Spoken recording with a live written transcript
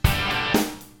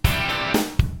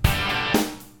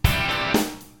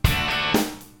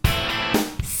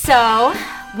So,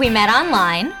 we met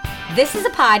online. This is a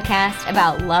podcast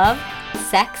about love,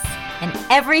 sex, and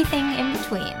everything in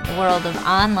between, the world of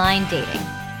online dating.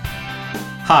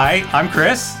 Hi, I'm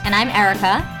Chris. And I'm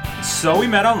Erica. So We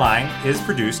Met Online is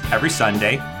produced every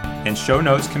Sunday, and show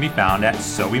notes can be found at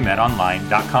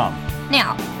sowemetonline.com.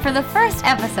 Now, for the first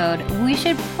episode, we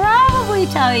should probably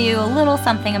tell you a little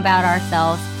something about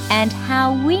ourselves and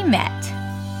how we met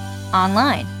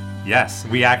online. Yes,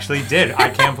 we actually did. I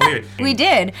can't believe it. We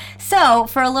did. So,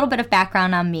 for a little bit of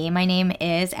background on me, my name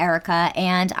is Erica,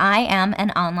 and I am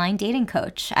an online dating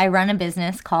coach. I run a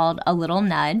business called A Little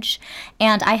Nudge,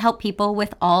 and I help people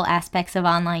with all aspects of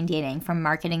online dating, from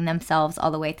marketing themselves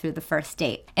all the way through the first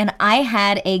date. And I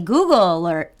had a Google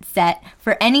alert set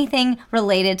for anything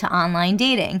related to online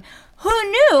dating.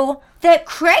 Who knew that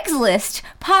Craigslist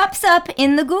pops up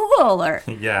in the Google alert?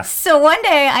 Yeah. So one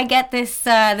day I get this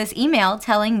email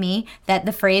telling me that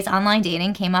the phrase online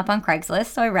dating came up on Craigslist.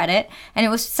 So I read it, and it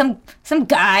was some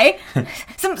guy,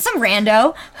 some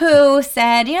rando who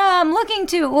said, "Yeah, I'm looking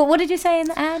to." Well, what did you say in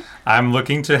the ad? I'm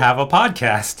looking to have a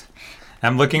podcast.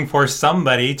 I'm looking for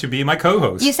somebody to be my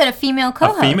co-host. You said a female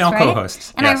co-host, A female right?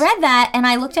 co-host, And yes. I read that, and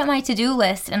I looked at my to-do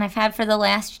list, and I've had for the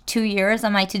last 2 years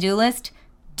on my to-do list,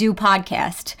 do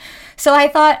podcast. So I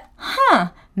thought,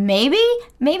 maybe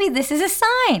this is a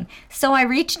sign. So I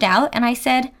reached out and I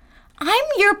said, I'm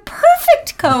your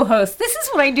perfect co-host. This is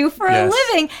what I do for a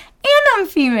living, and I'm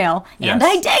female, and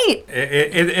I date.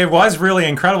 It was really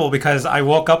incredible because I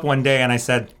woke up one day and I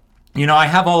said, you know, I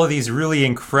have all of these really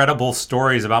incredible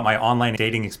stories about my online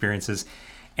dating experiences,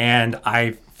 and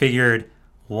I figured,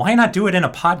 why not do it in a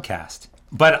podcast?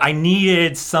 But I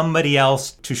needed somebody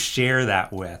else to share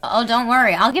that with. Oh, don't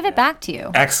worry. I'll give it back to you.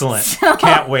 Excellent.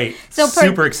 Can't wait.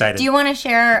 Super excited. Do you want to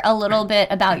share a little bit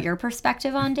about your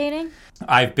perspective on dating?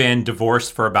 I've been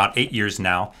divorced for about 8 years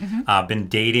now. I've been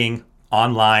dating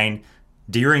online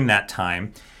during that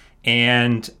time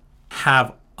and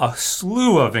have a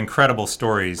slew of incredible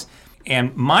stories.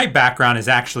 And my background is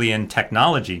actually in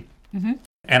technology.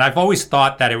 And I've always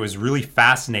thought that it was really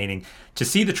fascinating to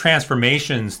see the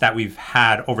transformations that we've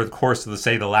had over the course of, let's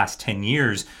say, the last 10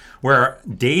 years, where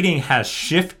dating has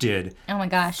shifted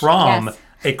from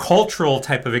a cultural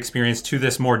type of experience to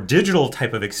this more digital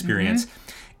type of experience.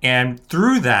 And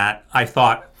through that, I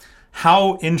thought,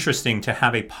 how interesting to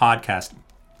have a podcast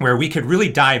where we could really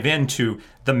dive into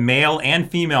the male and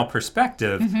female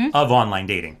perspective of online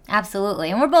dating.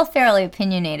 Absolutely. And we're both fairly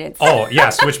opinionated. Oh,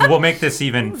 yes, which will make this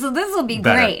even So this will be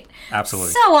better. great.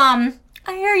 Absolutely. So,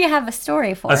 I hear you have a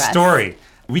story for us. A story.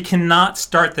 We cannot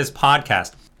start this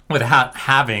podcast without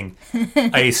having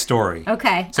a story.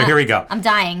 Okay. So here we go. I'm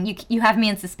dying. You have me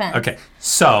in suspense. Okay.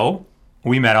 So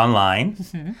we met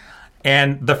online,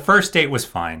 and the first date was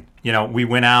fine. You know, we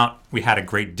went out, we had a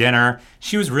great dinner.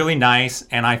 She was really nice,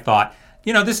 and I thought,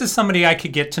 you know, this is somebody I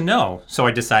could get to know. So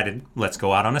I decided, let's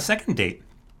go out on a second date.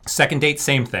 Second date,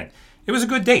 same thing. It was a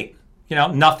good date. You know,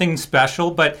 nothing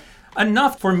special, but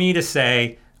enough for me to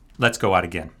say, let's go out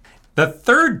again. The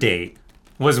third date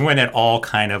was when it all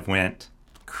kind of went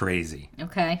crazy.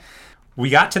 Okay. We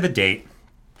got to the date.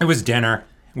 It was dinner.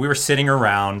 We were sitting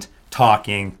around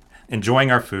talking,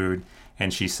 enjoying our food.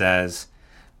 And she says,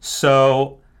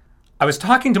 so I was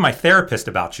talking to my therapist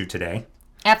about you today.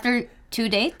 After 2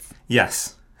 dates?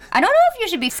 Yes. I don't know if you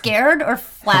should be scared or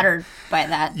flattered by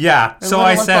that. Yeah. Or So a I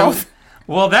little of said, both.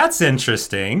 well, that's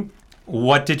interesting.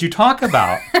 What did you talk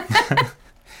about?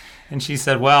 And she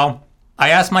said, well,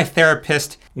 I asked my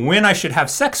therapist when I should have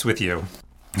sex with you.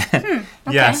 Okay.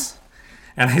 Yes.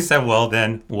 And I said, well,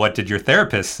 then what did your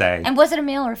therapist say? And was it a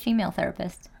male or a female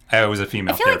therapist? It was a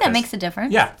female I feel therapist. like that makes a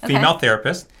difference. Yeah, Okay. female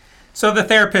therapist. So the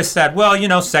therapist said, well, you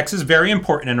know, sex is very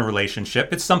important in a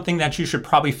relationship. It's something that you should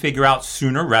probably figure out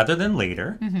sooner rather than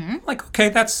later. Like, okay,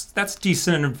 that's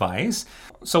decent advice.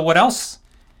 So what else?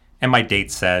 And my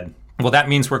date said, well, that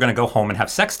means we're going to go home and have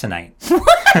sex tonight.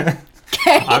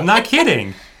 Okay. I'm not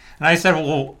kidding. And I said,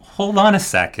 well, hold on a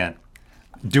second.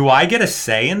 Do I get a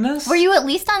say in this? Were you at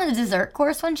least on the dessert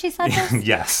course when she said this?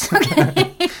 Yes.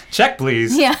 Check,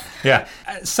 please. Yeah. Yeah.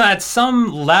 So at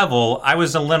some level, I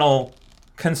was a little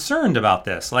concerned about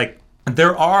this. Like,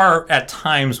 there are at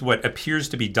times what appears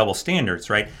to be double standards,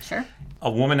 right? Sure. A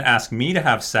woman asked me to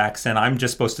have sex, and I'm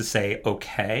just supposed to say,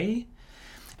 okay.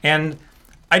 And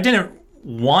I didn't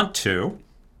want to.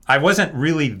 I wasn't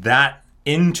really that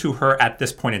into her at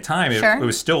this point in time. Sure. It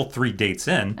was still 3 dates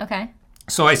in. Okay.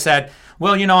 So I said,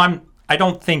 well, you know, I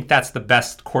don't think that's the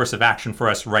best course of action for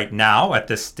us right now at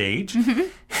this stage.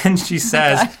 And she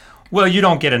says, well, you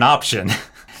don't get an option.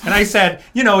 And I said,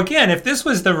 you know, again, if this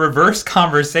was the reverse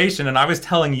conversation and I was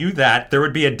telling you that, there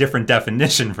would be a different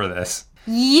definition for this.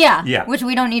 Yeah. Yeah. Which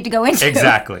we don't need to go into.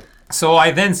 Exactly. So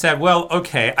I then said, well,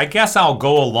 okay, I guess I'll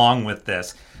go along with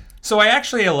this. So I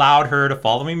actually allowed her to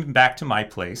follow me back to my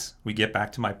place. We get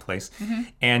back to my place,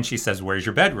 and she says, where's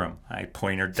your bedroom? I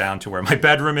point her down to where my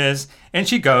bedroom is, and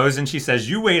she goes and she says,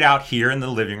 you wait out here in the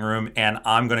living room, and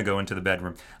I'm going to go into the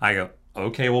bedroom. I go,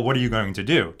 okay, well, what are you going to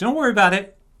do? Don't worry about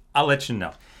it. I'll let you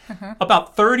know.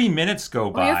 About 30 minutes go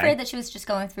by. Were you afraid that she was just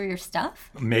going through your stuff?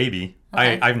 Maybe.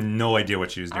 Okay. I have no idea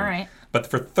what she was doing. All right. But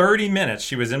for 30 minutes,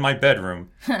 she was in my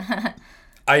bedroom.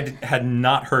 Had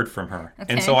not heard from her.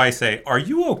 Okay. And so I say, are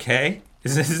you okay?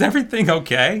 Is everything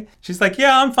okay? She's like,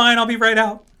 yeah, I'm fine. I'll be right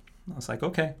out. I was like,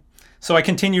 okay. So I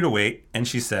continue to wait. And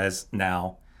she says,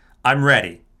 now, I'm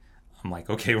ready. I'm like,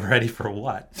 okay, ready for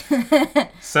what?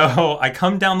 So I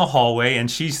come down the hallway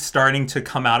and she's starting to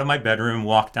come out of my bedroom and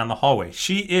walk down the hallway.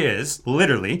 She is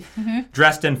literally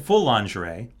dressed in full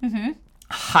lingerie,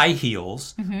 high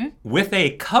heels, with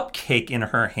a cupcake in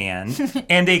her hand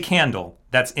and a candle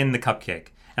that's in the cupcake.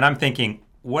 And I'm thinking,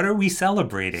 what are we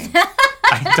celebrating?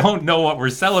 I don't know what we're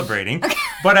celebrating,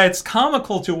 but it's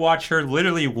comical to watch her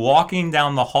literally walking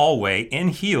down the hallway in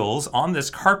heels on this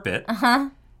carpet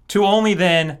to only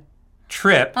then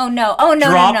trip, drop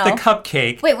the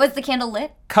cupcake. Wait, was the candle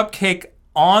lit? Cupcake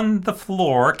on the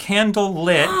floor, candle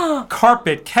lit,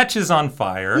 carpet catches on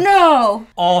fire. No.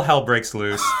 All hell breaks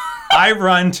loose. I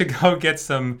run to go get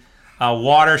some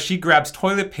water. She grabs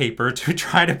toilet paper to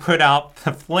try to put out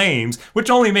the flames, which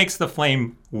only makes the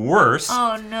flame worse.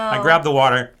 Oh, no. I grab the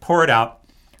water, pour it out.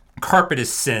 Carpet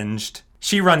is singed.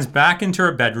 She runs back into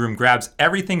her bedroom, grabs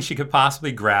everything she could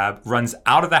possibly grab, runs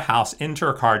out of the house into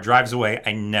her car, drives away.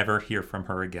 I never hear from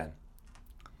her again.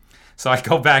 So I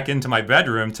go back into my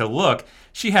bedroom to look.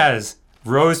 She has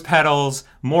rose petals,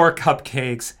 more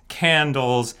cupcakes,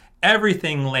 candles,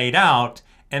 everything laid out.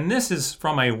 And this is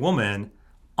from a woman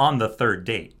on the third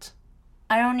date.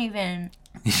 I don't even...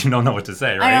 You don't know what to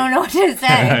say, right? I don't know what to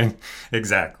say.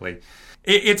 Exactly.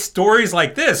 It's stories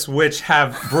like this which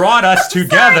have brought us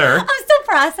together. I'm still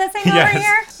processing over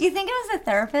Yes. here. You think it was a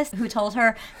therapist who told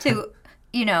her to,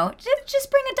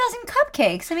 just bring a dozen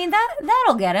cupcakes? I mean,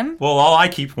 that'll get him. Well, all I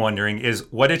keep wondering is,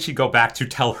 what did she go back to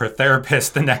tell her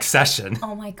therapist the next session?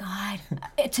 Oh, my God.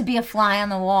 To be a fly on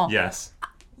the wall. Yes.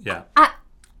 Yeah.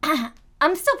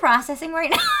 I'm still processing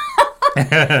right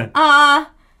now.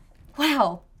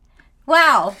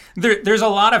 Wow. There's a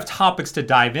lot of topics to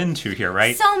dive into here,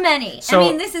 right? So many. So- I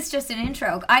mean, this is just an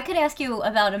intro. I could ask you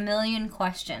about a million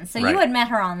questions. So Right. you had met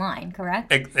her online,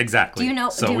 correct? Exactly. Do you know?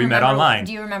 So do you we met remember- online.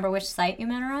 Do you remember which site you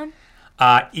met her on?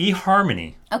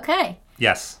 eHarmony. Okay.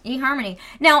 Yes. eHarmony.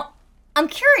 Now, I'm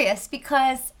curious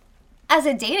because as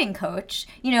a dating coach,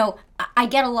 I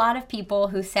get a lot of people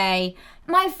who say,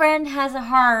 my friend has a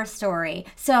horror story,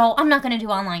 so I'm not going to do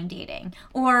online dating.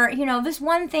 Or, this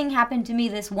one thing happened to me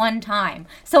this one time,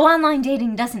 so online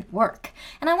dating doesn't work.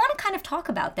 And I want to kind of talk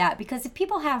about that because if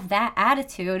people have that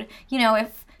attitude,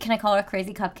 can I call her a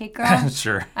crazy cupcake girl?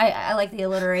 Sure. I like the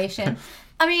alliteration.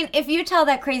 I mean, if you tell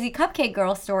that crazy cupcake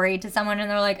girl story to someone and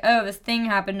they're like, oh, this thing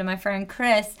happened to my friend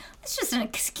Chris, it's just an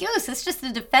excuse. It's just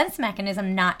a defense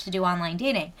mechanism not to do online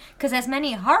dating. Because as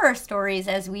many horror stories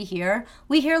as we hear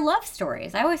love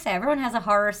stories. I always say everyone has a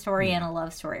horror story and a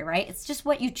love story, right? It's just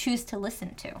what you choose to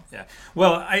listen to. Yeah.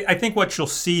 Well, I think what you'll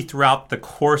see throughout the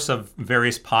course of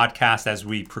various podcasts as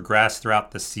we progress throughout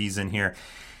the season here,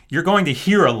 you're going to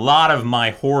hear a lot of my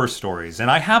horror stories, and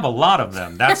I have a lot of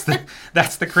them. That's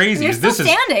the crazy. You're still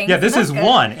standing. This That's is good.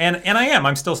 one, and I am.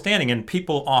 I'm still standing, and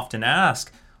people often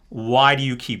ask, why do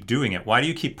you keep doing it? Why do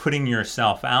you keep putting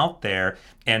yourself out there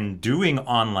and doing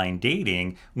online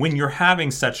dating when you're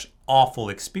having such awful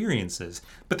experiences?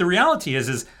 But the reality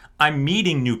is I'm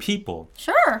meeting new people.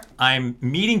 Sure. I'm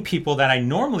meeting people that I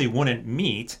normally wouldn't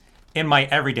meet in my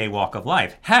everyday walk of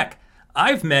life. Heck,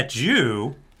 I've met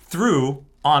you through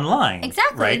online.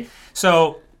 Exactly. Right?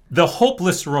 So the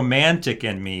hopeless romantic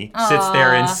in me sits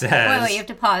there and says... Wait, you have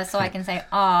to pause so I can say,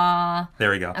 aww.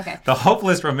 There we go. Okay. The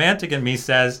hopeless romantic in me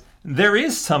says, there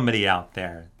is somebody out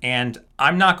there, and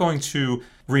I'm not going to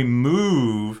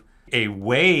remove a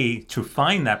way to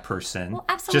find that person Well,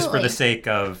 just for absolutely. the sake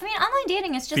of... I mean, online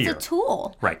dating is just Fear. a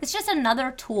tool. Right. It's just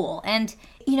another tool. And,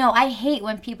 I hate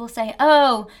when people say,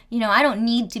 oh, I don't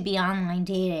need to be online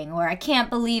dating, or I can't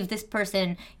believe this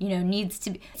person, needs to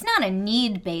be. It's not a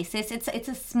need basis. It's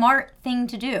a smart thing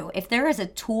to do. If there is a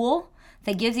tool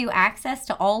that gives you access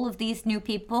to all of these new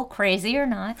people, crazy or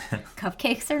not,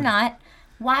 cupcakes or not,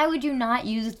 why would you not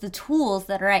use the tools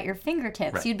that are at your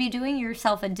fingertips? Right. You'd be doing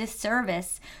yourself a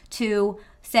disservice to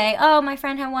say, oh, my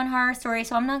friend had one horror story,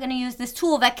 so I'm not going to use this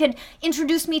tool that could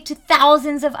introduce me to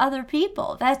thousands of other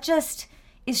people. That just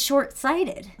is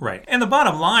short-sighted. Right. And the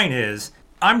bottom line is,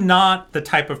 I'm not the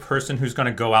type of person who's going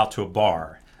to go out to a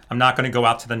bar. I'm not going to go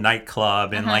out to the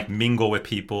nightclub and like mingle with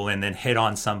people and then hit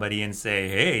on somebody and say,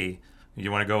 hey,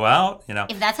 you want to go out? You know,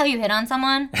 If that's how you hit on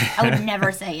someone, I would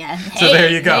never say yes. so there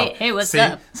you go. Hey, what's See?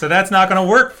 up? So that's not going to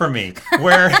work for me.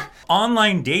 Where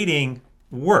online dating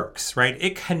works, right?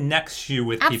 It connects you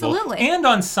with Absolutely. people. And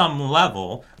on some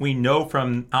level, we know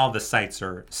from how the sites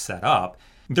are set up,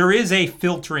 there is a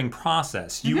filtering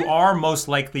process. You are most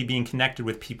likely being connected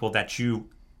with people that you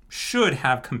should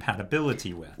have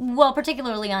compatibility with. Well,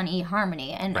 particularly on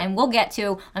eHarmony. And we'll get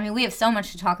to, I mean, we have so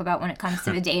much to talk about when it comes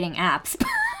to the dating apps.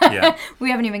 Yeah. We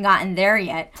haven't even gotten there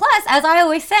yet. Plus, as I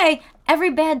always say, every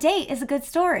bad date is a good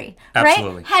story.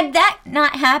 Absolutely. Right? Had that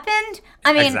not happened,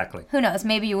 I mean, Exactly. who knows?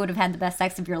 Maybe you would have had the best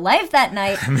sex of your life that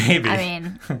night. Maybe. I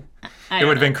mean, It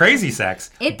would have been crazy sex.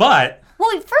 It- But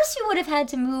well, first you would have had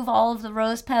to move all of the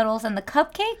rose petals and the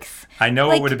cupcakes. I know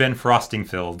Like- it would have been frosting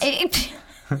filled.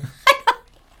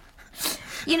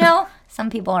 You know, some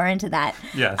people are into that.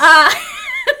 Yes.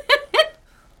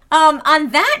 On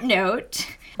that note,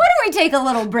 why don't we take a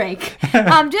little break?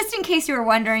 Just in case you were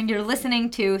wondering, you're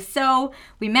listening to So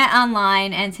We Met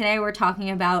Online, and today we're talking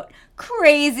about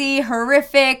crazy,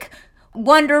 horrific,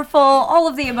 wonderful, all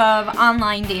of the above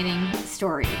online dating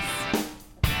stories.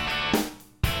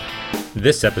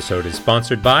 This episode is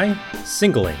sponsored by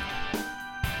Singling.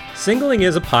 Singling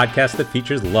is a podcast that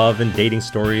features love and dating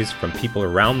stories from people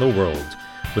around the world,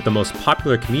 with the most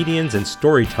popular comedians and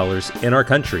storytellers in our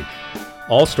country.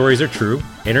 All stories are true,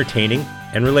 entertaining,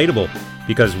 and relatable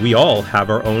because we all have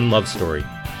our own love story.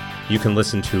 You can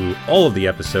listen to all of the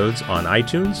episodes on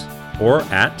iTunes or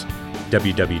at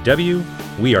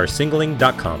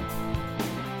www.wearesingling.com.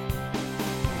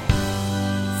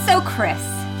 So, Chris,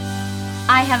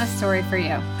 I have a story for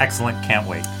you. Excellent. Can't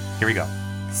wait. Here we go.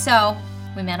 So,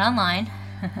 we met online.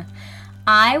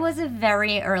 I was a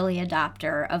very early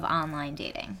adopter of online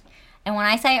dating. And when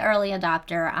I say early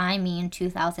adopter, I mean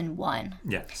 2001.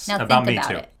 Yes. Now About think me about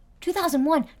too. it.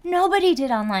 2001, nobody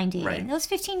did online dating. Right. That was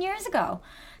 15 years ago.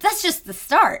 That's just the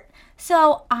start.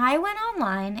 So I went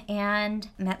online and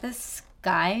met this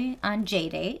guy on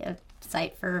JDate, a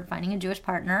site for finding a Jewish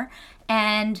partner,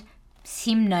 and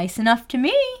seemed nice enough to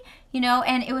me, you know,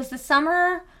 and it was the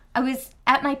summer. I was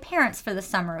at my parents' for the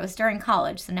summer. It was during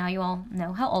college, so now you all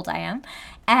know how old I am.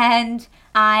 And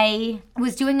I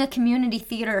was doing a community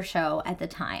theater show at the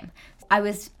time. I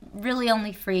was really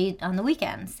only free on the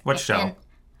weekends. What show?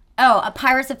 A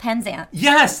Pirates of Penzance.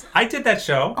 Yes, I did that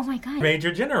show. Oh my God.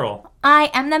 Major General. I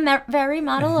am the very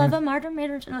model of a martyr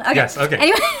major. Okay. Yes, okay.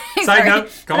 Anyway, Side sorry.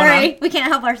 note, go Sorry, on. we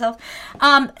can't help ourselves.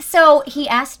 So he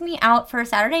asked me out for a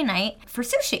Saturday night for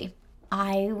sushi.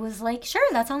 I was like, sure,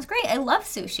 that sounds great. I love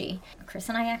sushi. Chris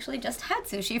and I actually just had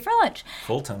sushi for lunch.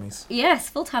 Full tummies. Yes,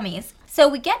 full tummies. So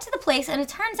we get to the place, and it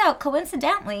turns out,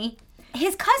 coincidentally,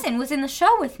 his cousin was in the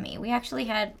show with me. We actually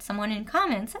had someone in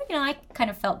common, so, you know, I kind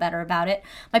of felt better about it.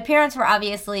 My parents were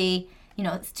obviously, you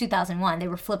know, it's 2001. They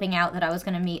were flipping out that I was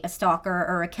going to meet a stalker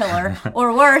or a killer,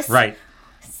 or worse, Right.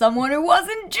 someone who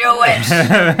wasn't Jewish.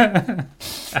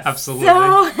 Absolutely.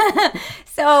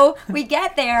 So we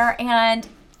get there, and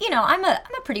you know, I'm a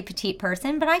pretty petite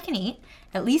person, but I can eat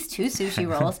at least 2 sushi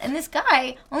rolls. And this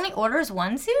guy only orders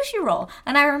 1 sushi roll.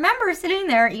 And I remember sitting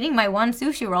there eating my 1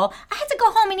 sushi roll. I had to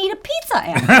go home and eat a pizza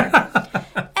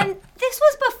after. And this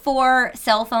was before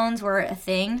cell phones were a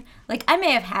thing. Like, I may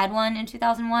have had one in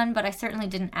 2001, but I certainly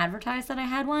didn't advertise that I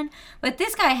had one. But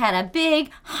this guy had a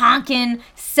big honking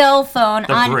cell phone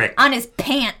on his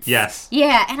pants. Yes.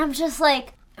 Yeah, and I'm just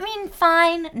like, I mean,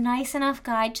 fine, nice enough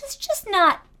guy, just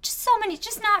not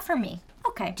for me.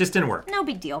 Okay. Just didn't work. No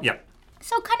big deal. Yep.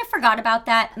 So kind of forgot about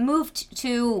that. Moved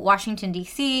to Washington,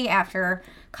 D.C. after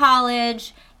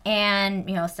college and,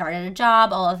 you know, started a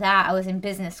job, all of that. I was in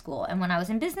business school. And when I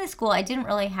was in business school, I didn't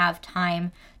really have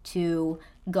time to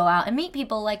go out and meet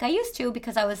people like I used to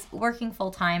because I was working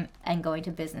full-time and going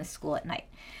to business school at night.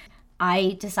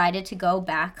 I decided to go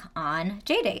back on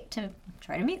JDate to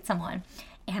try to meet someone.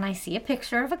 And I see a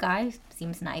picture of a guy who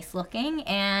seems nice looking,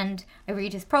 and I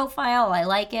read his profile, I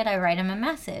like it, I write him a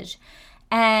message.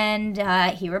 And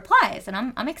he replies, and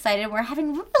I'm excited. We're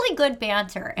having really good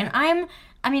banter. And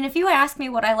I mean, if you ask me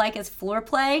what I like as floor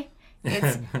play,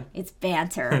 it's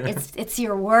banter. It's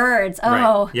your words.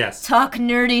 Oh, Right. Yes. Talk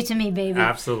nerdy to me, baby.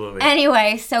 Absolutely.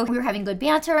 Anyway, so we were having good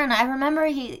banter, and I remember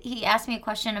he asked me a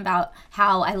question about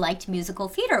how I liked musical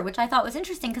theater, which I thought was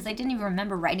interesting because I didn't even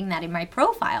remember writing that in my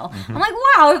profile. I'm like,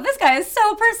 wow, this guy is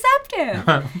so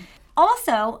perceptive.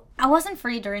 Also, I wasn't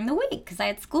free during the week because I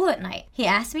had school at night. He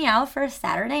asked me out for a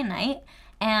Saturday night,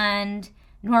 and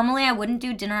Normally, I wouldn't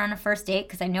do dinner on a first date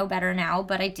because I know better now,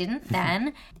 but I didn't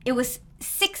then. It was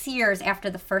 6 years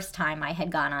after the first time I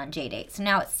had gone on JDate. So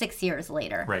now it's 6 years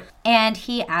later. Right. And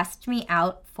he asked me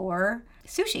out for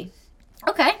sushi.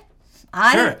 Okay.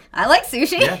 Sure. I like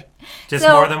sushi. Yeah. Just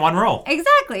So- more than one roll.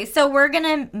 Exactly. So we're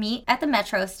going to meet at the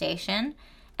metro station.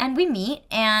 And we meet,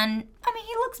 and I mean,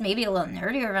 he looks maybe a little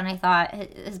nerdier than I thought.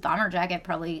 His bomber jacket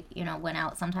probably, went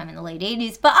out sometime in the late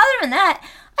 80s. But other than that,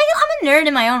 I'm a nerd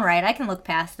in my own right. I can look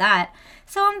past that.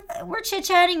 So we're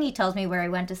chit-chatting. He tells me where he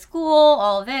went to school,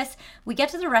 all of this. We get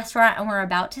to the restaurant, and we're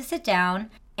about to sit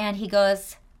down. And he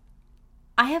goes,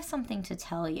 I have something to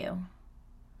tell you.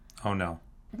 Oh, no.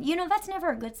 That's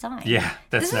never a good sign. Yeah,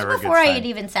 that's never a good sign. This is before I had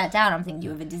even sat down. I'm thinking,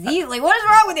 you have a disease? Like, what is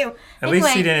wrong with you? At least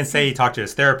he didn't say he talked to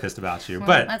his therapist about you.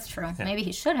 But That's true. Yeah. Maybe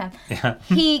he should have. Yeah.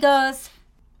 He goes,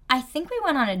 I think we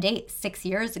went on a date 6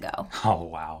 years ago. Oh,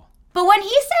 wow. But when he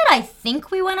said, I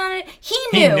think we went on it, he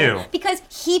knew. Because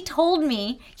he told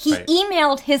me he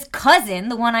emailed his cousin,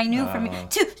 the one I knew from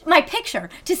to my picture,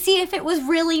 to see if it was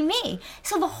really me.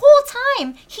 So the whole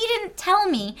time, he didn't tell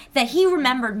me that he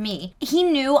remembered me. He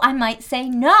knew I might say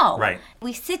no. Right.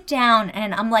 We sit down,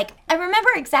 and I'm like, I remember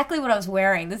exactly what I was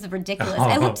wearing. This is ridiculous.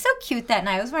 I looked so cute that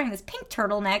night. I was wearing this pink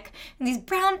turtleneck and these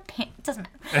brown pants. It doesn't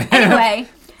matter. Anyway.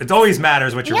 It always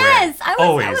matters what you're wearing. Yes, I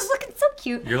was looking so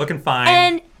cute. You're looking fine.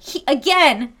 And he,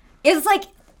 again, it's like,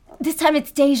 this time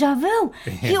it's deja vu.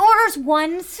 He orders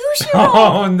one sushi roll.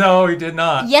 Oh, no, he did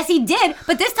not. Yes, he did.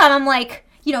 But this time I'm like,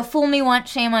 fool me once,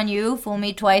 shame on you. Fool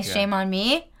me twice, shame on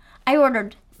me. I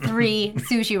ordered 3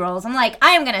 sushi rolls. I'm like,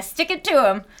 I am going to stick it to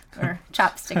him. Or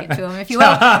chopstick it to him, if you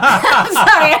will. I'm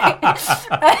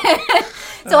sorry.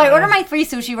 So I ordered my 3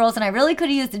 sushi rolls, and I really could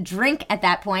have used a drink at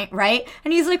that point, right?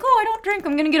 And he's like, oh, I don't drink.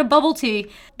 I'm going to get a bubble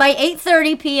tea. By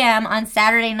 8:30 p.m. on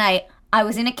Saturday night, I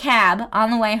was in a cab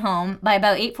on the way home. By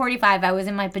about 8:45, I was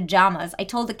in my pajamas. I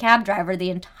told the cab driver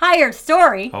the entire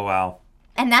story. Oh, wow.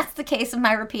 And that's the case of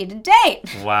my repeated date.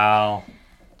 Wow.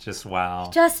 Just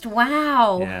wow. Just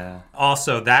wow. Yeah.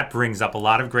 Also, that brings up a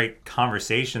lot of great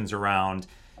conversations around,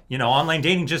 online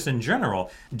dating just in general.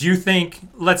 Do you think,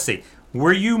 let's see,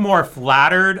 were you more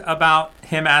flattered about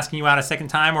him asking you out a second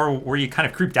time, or were you kind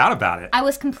of creeped out about it? I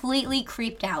was completely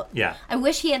creeped out. Yeah. I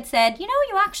wish he had said, you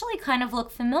actually kind of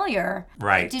look familiar.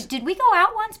 Right. Did we go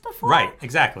out once before? Right,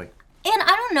 exactly. And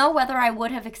I don't know whether I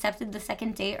would have accepted the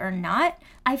second date or not.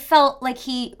 I felt like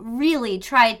he really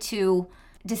tried to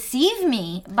deceive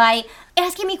me by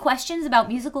asking me questions about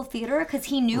musical theater because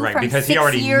he knew from 6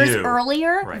 years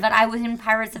earlier that I was in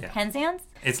Pirates of Penzance.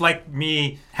 It's like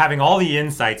me having all the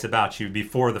insights about you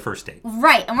before the first date.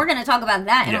 Right, and we're going to talk about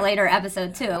that in a later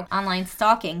episode too, online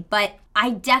stalking. But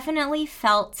I definitely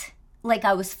felt like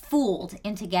I was fooled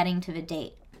into getting to the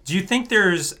date. Do you think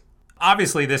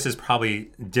obviously this is probably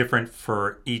different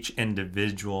for each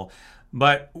individual,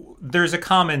 but there's a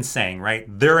common saying, right?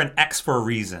 They're an X for a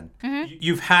reason. Mm-hmm.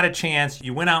 You've had a chance.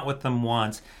 You went out with them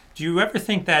once. Do you ever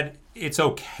think that it's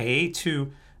okay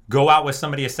to go out with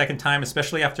somebody a second time,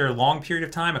 especially after a long period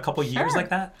of time, a couple years like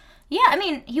that? Yeah, I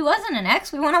mean, he wasn't an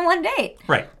ex. We went on one date.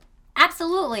 Right.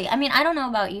 Absolutely. I mean, I don't know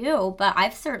about you, but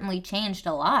I've certainly changed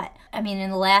a lot. I mean, in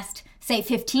the last, say,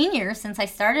 15 years since I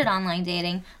started online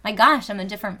dating, my gosh, I'm a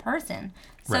different person.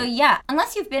 So yeah,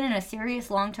 unless you've been in a serious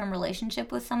long-term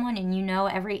relationship with someone and you know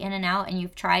every in and out and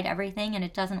you've tried everything and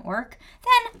it doesn't work,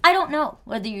 then I don't know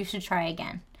whether you should try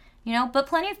again. But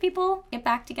plenty of people get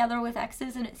back together with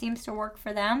exes and it seems to work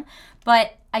for them.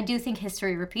 But I do think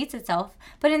history repeats itself.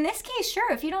 But in this case,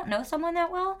 sure, if you don't know someone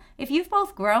that well, if you've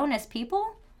both grown as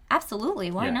people,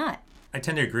 absolutely, why not? I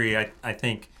tend to agree. I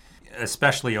think,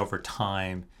 especially over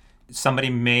time, somebody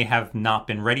may have not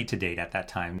been ready to date at that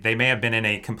time. They may have been in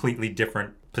a completely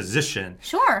different position.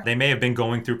 Sure. They may have been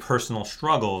going through personal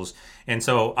struggles. And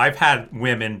so I've had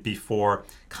women before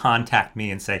contact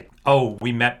me and say, oh,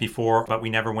 we met before, but we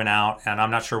never went out. And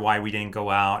I'm not sure why we didn't go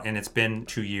out. And it's been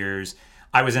 2 years.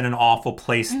 I was in an awful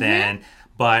place then,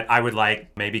 but I would like,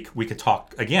 maybe we could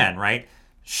talk again, right?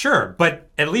 Sure. But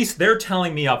at least they're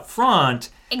telling me up front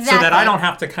so that I don't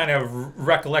have to kind of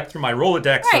recollect through my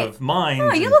Rolodex of mine.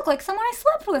 Oh, you look like someone I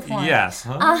slept with once. Yes.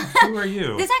 Who are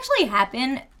you? This actually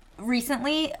happened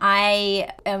recently.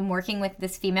 I am working with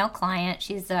this female client.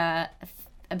 She's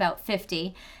about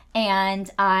 50. And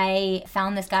I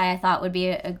found this guy I thought would be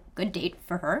a good date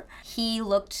for her. He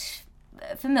looked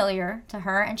familiar to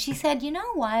her. And she said, you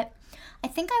know what? I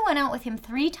think I went out with him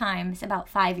 3 times about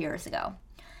 5 years ago.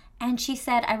 And she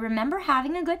said, I remember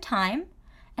having a good time.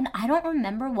 And I don't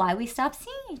remember why we stopped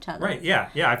seeing each other. Right, yeah,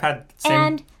 I've had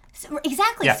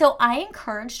exactly. Yeah. So I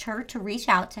encouraged her to reach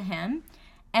out to him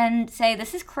and say,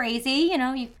 this is crazy,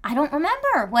 I don't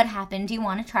remember what happened. Do you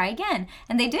want to try again?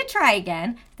 And they did try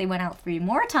again. They went out 3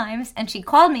 more times, and she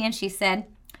called me and she said,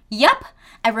 yep,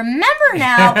 I remember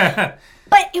now,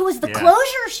 but it was the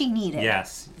closure she needed.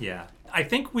 Yes, yeah. I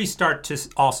think we start to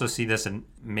also see this, and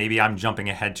maybe I'm jumping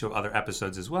ahead to other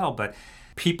episodes as well, but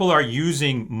people are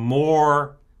using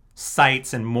more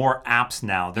sites and more apps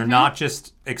now. They're not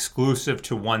just exclusive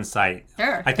to one site.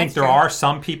 Sure, I think there are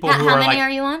some people who are like... How many are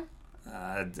you on?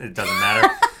 It doesn't matter.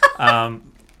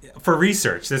 For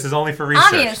research. This is only for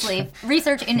research. Obviously.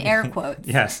 Research in air quotes.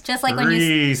 Yes. Just like when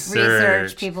you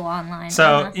research people online.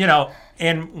 So,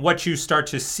 and what you start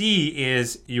to see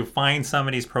is you find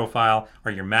somebody's profile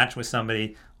or you're matched with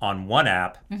somebody on one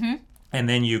app, and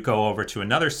then you go over to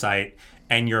another site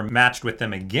and you're matched with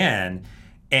them again,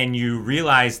 and you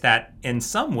realize that in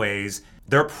some ways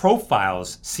their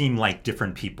profiles seem like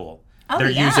different people. They're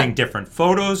using different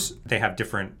photos, they have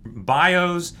different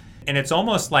bios, and it's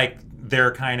almost like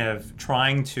they're kind of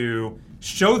trying to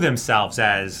show themselves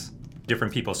as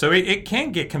different people. So it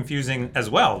can get confusing as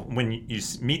well when you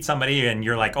meet somebody and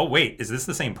you're like, oh, wait, is this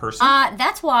the same person?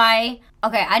 That's why,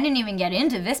 I didn't even get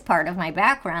into this part of my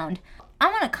background.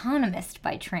 I'm an economist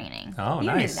by training. Oh, you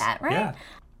nice. knew that, right? Yeah.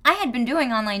 I had been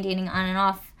doing online dating on and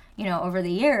off, over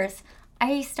the years.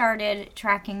 I started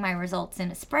tracking my results in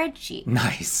a spreadsheet.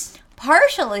 Nice.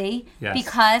 Partially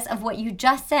because of what you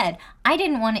just said. I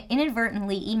didn't want to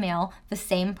inadvertently email the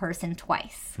same person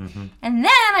twice. And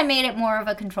then I made it more of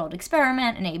a controlled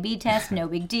experiment, an A/B test, no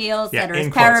big deal, ceteris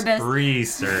paribus.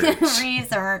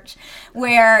 Research,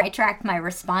 where I tracked my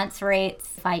response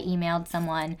rates. If I emailed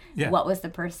someone, what was the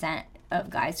percent of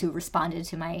guys who responded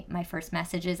to my first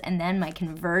messages, and then my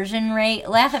conversion rate.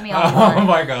 Laugh at me all you want. Oh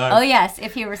my God. Oh yes,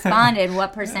 if he responded,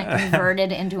 what percent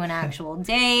converted into an actual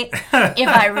date? If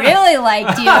I really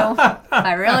liked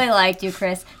you,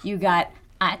 Chris, you got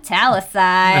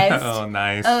italicized. Oh,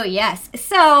 nice. Oh yes.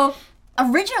 So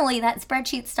originally that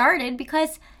spreadsheet started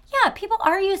because people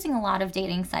are using a lot of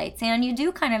dating sites, and you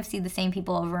do kind of see the same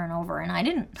people over and over, and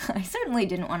I certainly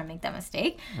didn't want to make that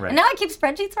mistake. Right. And now I keep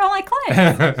spreadsheets for all my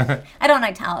clients. I don't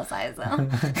italicize, though.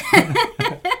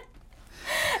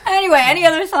 Anyway, any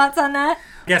other thoughts on that?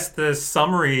 I guess the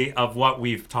summary of what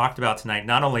we've talked about tonight,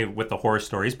 not only with the horror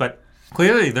stories, but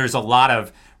clearly there's a lot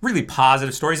of really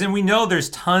positive stories, and we know there's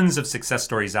tons of success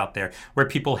stories out there where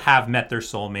people have met their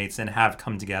soulmates and have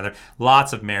come together,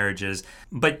 lots of marriages.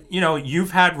 But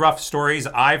you've had rough stories,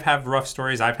 I've had rough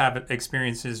stories, I've had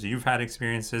experiences, you've had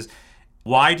experiences.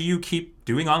 Why do you keep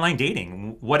doing online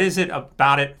dating? What is it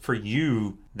about it for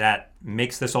you that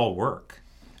makes this all work?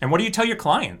 And what do you tell your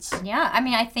clients?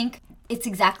 I think it's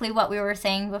exactly what we were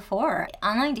saying before.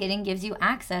 Online dating gives you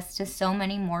access to so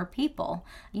many more people.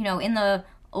 In the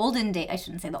olden days, I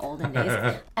shouldn't say the olden days.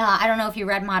 I don't know if you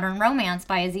read Modern Romance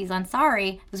by Aziz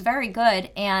Ansari. It was very good,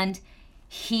 and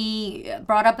he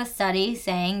brought up a study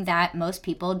saying that most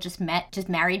people just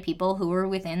married people who were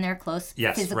within their close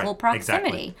physical proximity.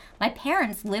 Exactly. My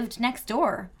parents lived next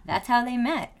door. That's how they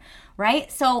met, right?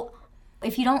 So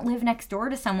if you don't live next door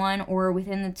to someone or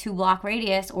within the 2-block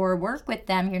radius or work with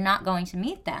them, you're not going to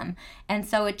meet them. And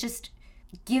so it just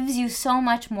gives you so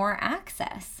much more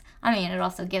access. It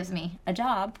also gives me a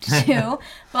job too,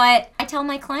 but I tell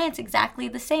my clients exactly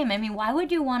the same. Why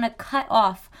would you want to cut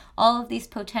off all of these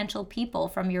potential people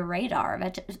from your radar?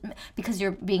 Because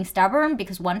you're being stubborn,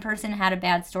 because one person had a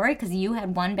bad story, because you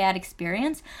had one bad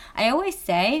experience? I always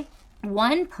say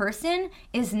one person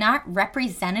is not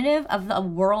representative of the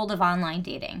world of online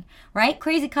dating, right?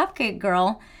 Crazy Cupcake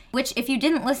Girl, which if you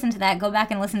didn't listen to that, go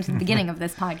back and listen to the beginning of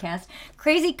this podcast.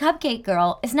 Crazy Cupcake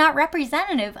Girl is not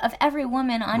representative of every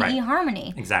woman on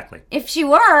eHarmony. Exactly. If she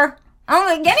were, I don't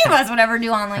think any of us would ever do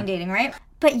online dating, right?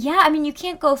 But you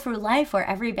can't go through life where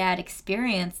every bad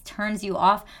experience turns you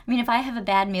off. If I have a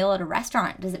bad meal at a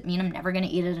restaurant, does it mean I'm never going to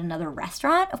eat at another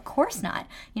restaurant? Of course not.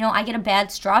 I get a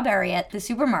bad strawberry at the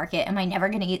supermarket. Am I never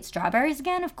going to eat strawberries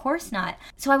again? Of course not.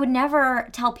 So I would never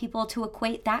tell people to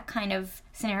equate that kind of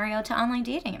scenario to online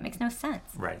dating. It makes no sense.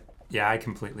 Right. Yeah, I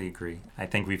completely agree. I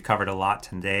think we've covered a lot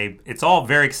today. It's all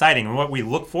very exciting. And what we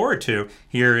look forward to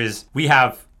here is we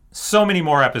have so many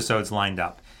more episodes lined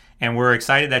up. And we're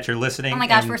excited that you're listening. Oh my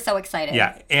gosh, we're so excited.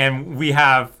 Yeah, and we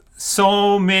have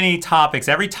so many topics,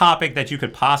 every topic that you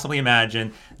could possibly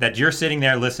imagine, that you're sitting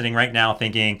there listening right now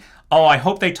thinking, oh, I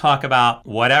hope they talk about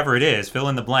whatever it is, fill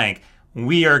in the blank.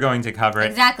 We are going to cover it.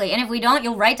 Exactly. And if we don't,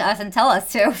 you'll write to us and tell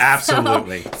us to.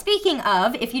 Absolutely. So, speaking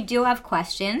of, if you do have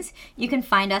questions, you can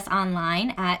find us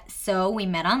online at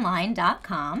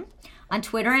sowemetonline.com, on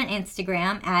Twitter and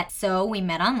Instagram at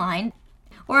sowemetonline,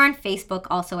 or on Facebook,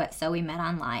 also at So We Met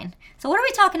Online. So what are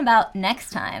we talking about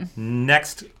next time?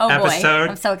 Next Boy, episode.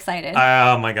 I'm so excited.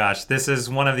 Oh my gosh. This is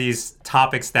one of these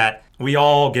topics that we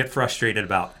all get frustrated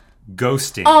about.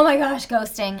 Ghosting. Oh my gosh,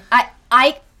 ghosting.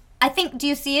 I think, do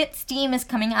you see it? Steam is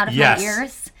coming out of my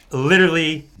ears.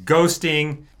 Literally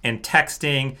ghosting and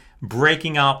texting,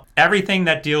 breaking up, everything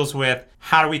that deals with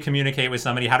how do we communicate with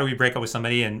somebody, how do we break up with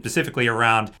somebody, and specifically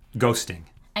around ghosting.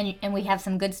 And we have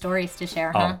some good stories to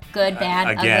share, huh? Good,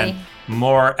 bad, again, ugly.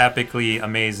 More epically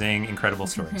amazing, incredible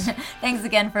stories. Thanks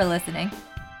again for listening.